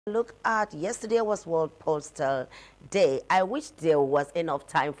look at, yesterday was World Postal Day. I wish there was enough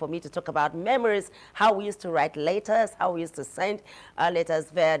time for me to talk about memories, how we used to write letters, how we used to send our letters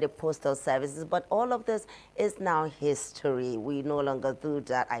via the postal services. But all of this is now history. We no longer do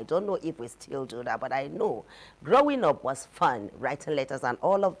that. I don't know if we still do that, but I know growing up was fun, writing letters and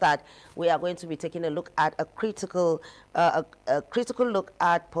all of that. We are going to be taking a look at a critical look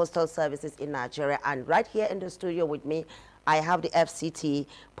at postal services in Nigeria. And right here in the studio with me, I have the FCT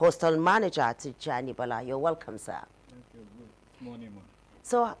Postal Manager, Tijani Bala. You're welcome, sir. Thank you. Good morning, ma'am.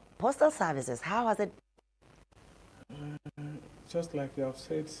 So, postal services, how has it? Just like you have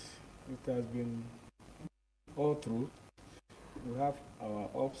said, it has been all through. We have our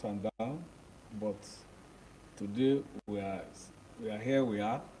ups and downs, but today we are here. We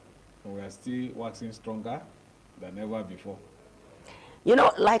are, and we are still waxing stronger than ever before. You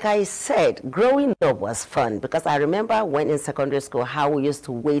know, like I said, growing up was fun because I remember when in secondary school how we used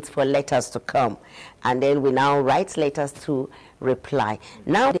to wait for letters to come and then we now write letters to reply.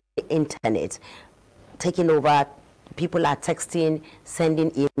 Now the internet taking over, people are texting, sending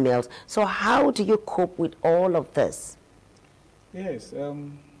emails. So how do you cope with all of this? Yes,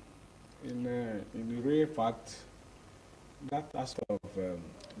 in the real fact, that aspect of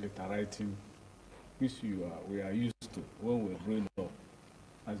letter writing, which we are used to when we are growing up,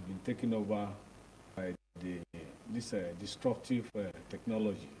 has been taken over by this disruptive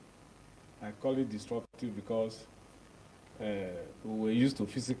technology. I call it disruptive because we were used to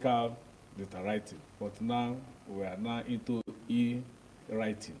physical letter writing, but now we are now into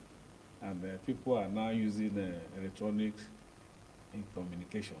e-writing, and people are now using electronics in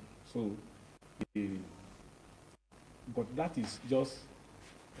communication. So, but that is just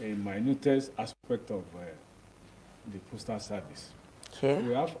a minutest aspect of the postal service. Okay.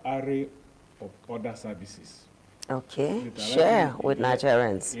 We have array of other services. Okay. Share with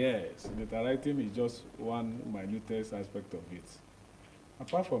Nigerians. Yes, letter writing is just one minutest aspect of it.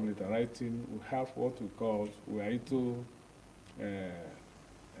 Apart from letter writing, we have what we are into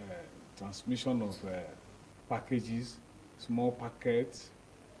transmission of packages, small packets,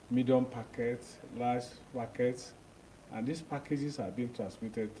 medium packets, large packets, and these packages are being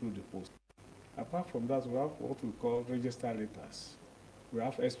transmitted through the post. Apart from that, we have what we call register letters. We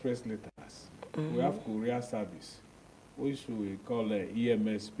have express letters. We have courier service, which we call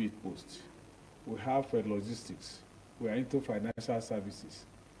EMS speed post. We have logistics. We are into financial services.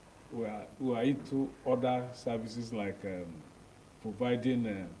 We are into other services like providing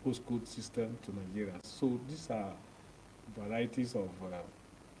a postcode system to Nigerians. So these are varieties of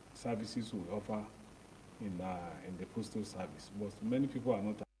services we offer in the postal service, but many people are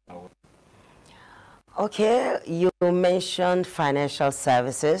not aware. Okay, you mentioned financial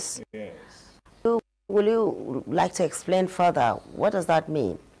services. Yes. Will you like to explain further? What does that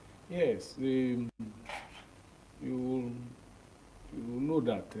mean? Yes, you will know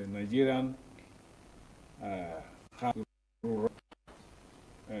that Nigerian have a rural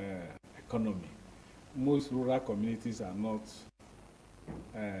economy. Most rural communities are not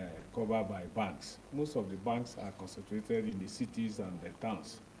covered by banks. Most of the banks are concentrated in the cities and the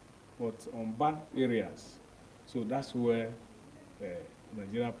towns. But on bank areas, so that's where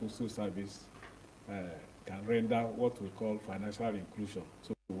Nigerian Postal Service can render what we call financial inclusion.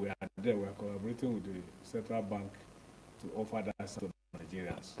 So we are there, we are collaborating with the central bank to offer that to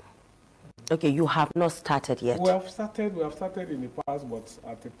Nigerians. Okay, you have not started yet. We have started in the past, but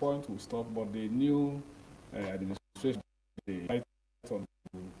at a point we stopped. But the new administration, they right on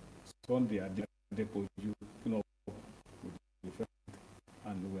Sunday at the depot,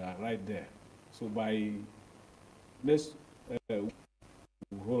 and we are right there. So by next we'll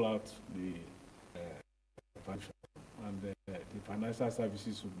roll out the financial, and the financial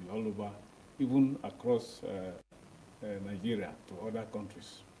services will be all over, even across Nigeria to other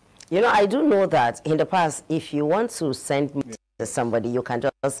countries. You know, I do know that in the past, if you want to send money to somebody, you can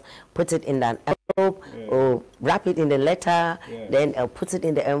just put it in an envelope or wrap it in the letter, then put it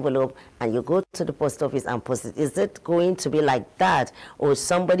in the envelope, and you go to the post office and post it. Is it going to be like that? Or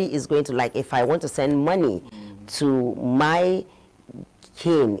somebody is going to, like, if I want to send money to my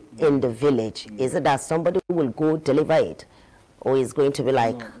kin in the village, is it that somebody will go deliver it? Or is going to be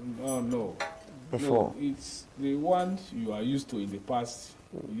like no. before? No, it's the ones you are used to in the past.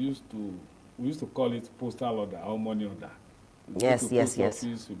 We used to call it postal order or money order. Yes.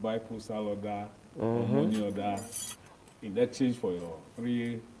 Office, you buy postal order or money order in exchange for your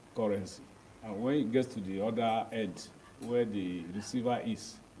real currency. And when it gets to the other end, where the receiver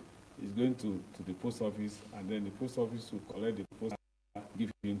is going to the post office, and then the post office will collect the postal,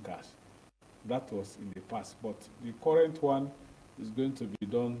 give him cash. That was in the past, but the current one is going to be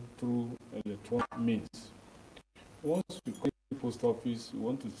done through electronic means. Once you go to the post office, you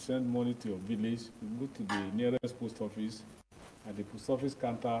want to send money to your village, you go to the nearest post office. At the post office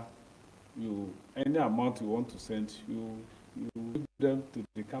counter, any amount you want to send, you give them to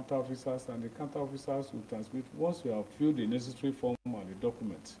the counter officers, and the counter officers will transmit. Once you have filled the necessary form and the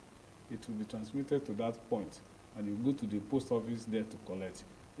document, it will be transmitted to that point, and you go to the post office there to collect.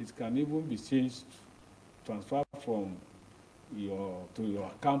 It can even be changed, transferred from your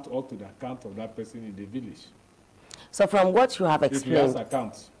account or to the account of that person in the village. So from what you have explained, if he has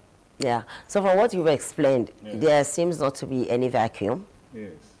accounts. Yeah. So from what you've explained, Yes. there seems not to be any vacuum.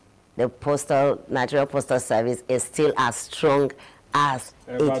 Yes. The Nigeria Postal Service is still as strong as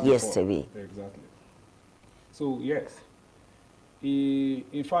it used to be. Exactly. So yes,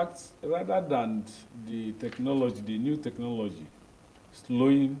 in fact, rather than the technology, the new technology,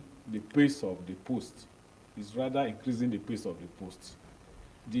 slowing the pace of the post, is rather increasing the pace of the post.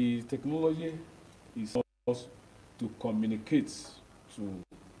 The technology is also to communicate to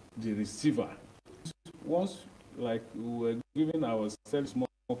the receiver. Once, like we were giving ourselves small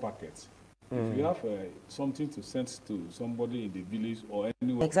packets, if you have something to send to somebody in the village or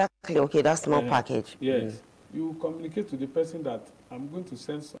anywhere. Exactly. Okay, that's small package. Yes. You communicate to the person that I'm going to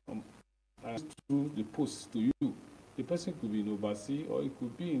send some through the post to you. The person could be in overseas or it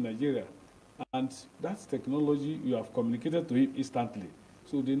could be in Nigeria. And that's technology, you have communicated to him instantly.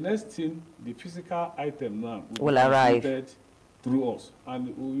 So the next thing, the physical item now will be arrive through us. And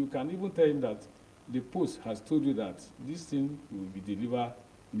you can even tell him that the post has told you that this thing will be delivered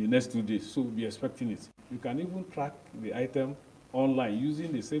in the next 2 days, so we'll be expecting it. You can even track the item online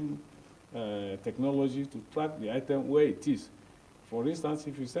using the same technology to track the item where it is. For instance,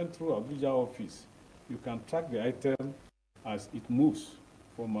 if you send through Abuja office, you can track the item as it moves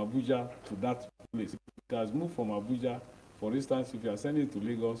from Abuja to that place. It has moved from Abuja. For instance, if you are sending it to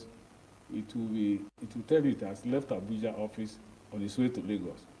Lagos, it will tell you it has left Abuja office on its way to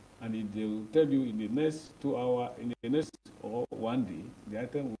Lagos. And they will tell you in the next 2 hours, in the next or 1 day, the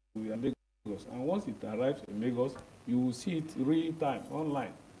item will be in Lagos. And once it arrives in Lagos, you will see it real time,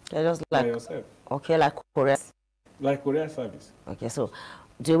 online, just by yourself. Okay, like Korea. Like Korea service. Okay, so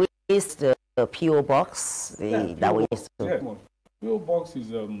do we use the PO box that we used to? Yeah, PO box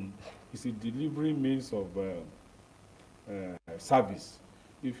is a delivery means of service.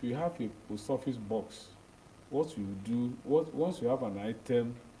 If you have a post office box, what you do, once you have an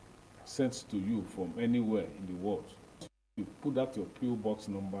item sent to you from anywhere in the world, you put that your PO box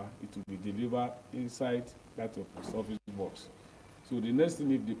number, it will be delivered inside that your post office box. So the next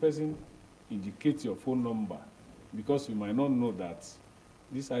thing, if the person indicates your phone number, because you might not know that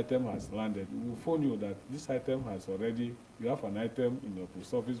this item has landed, we will phone you that this item has already, you have an item in your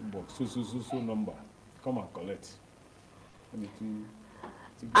post office box, so number, come and collect.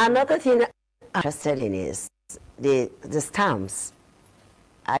 Another thing I'm interested in is the stamps.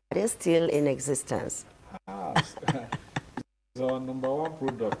 Are they still in existence? It's our #1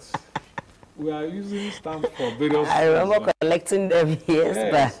 product. We are using stamps for various. I remember collecting them years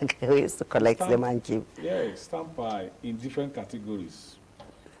back. We used to collect them and keep. Yeah, stamps are in different categories.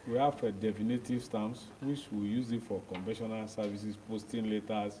 We have definitive stamps, which we use it for conventional services, posting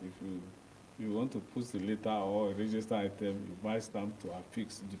letters. If you want to post a letter or a registered item, you buy stamp to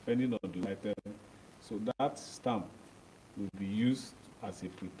affix depending on the item. So that stamp will be used as a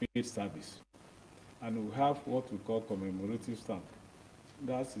prepaid service. And we have what we call commemorative stamp.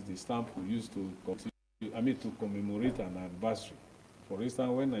 That is the stamp we use to commemorate an anniversary. For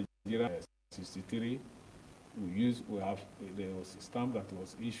instance, when Nigeria was 63, there was a stamp that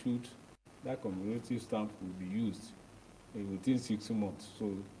was issued. That commemorative stamp will be used within 6 months.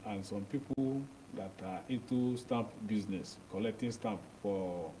 So, and some people that are into stamp business, collecting stamp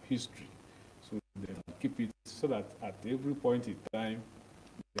for history, so they can keep it so that at every point in time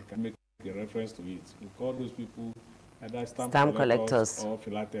they can make a reference to it. We call those people either stamp collectors or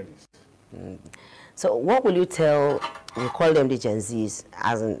philatelists. So what will you tell, we call them the Gen Zs,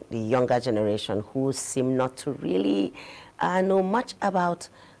 as in the younger generation, who seem not to really know much about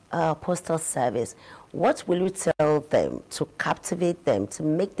postal service? What will you tell them to captivate them, to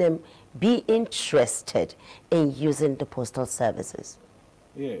make them be interested in using the postal services?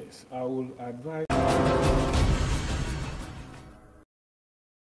 Yes, I will advise